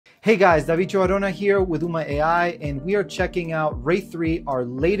Hey guys, Davicho Arona here with Uma AI, and we are checking out Ray3, our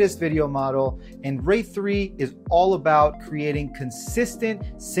latest video model. And Ray3 is all about creating consistent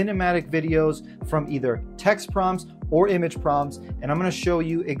cinematic videos from either text prompts or image prompts, and I'm going to show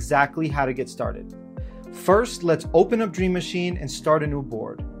you exactly how to get started. First, let's open up Dream Machine and start a new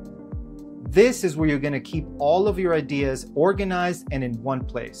board. This is where you're going to keep all of your ideas organized and in one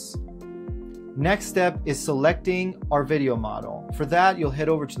place. Next step is selecting our video model. For that, you'll head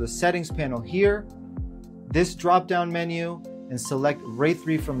over to the settings panel here, this drop-down menu, and select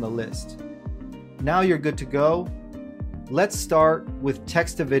Ray3 from the list. Now you're good to go. Let's start with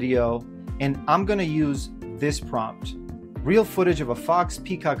text to video, and I'm gonna use this prompt. Real footage of a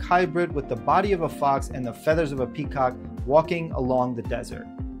fox-peacock hybrid with the body of a fox and the feathers of a peacock walking along the desert.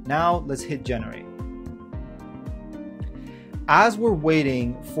 Now let's hit generate. As we're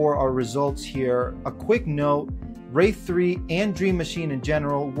waiting for our results here, a quick note, Ray3 and Dream Machine in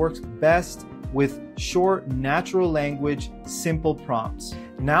general works best with short, natural language, simple prompts.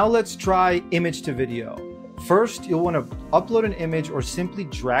 Now let's try image to video. First, you'll want to upload an image or simply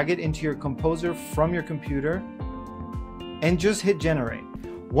drag it into your composer from your computer and just hit generate.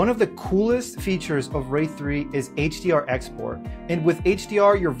 One of the coolest features of Ray3 is HDR export. And with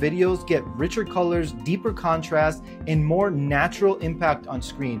HDR, your videos get richer colors, deeper contrast, and more natural impact on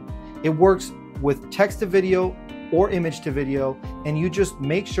screen. It works with text to video or image to video, and you just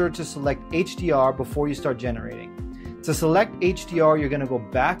make sure to select HDR before you start generating. To select HDR, you're gonna go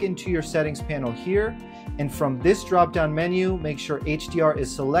back into your settings panel here, and from this drop-down menu, make sure HDR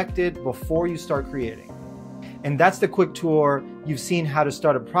is selected before you start creating. And that's the quick tour. You've seen how to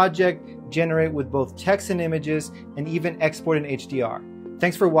start a project, generate with both text and images, and even export in HDR.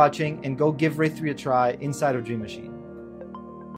 Thanks for watching, and go give Ray3 a try inside of Dream Machine.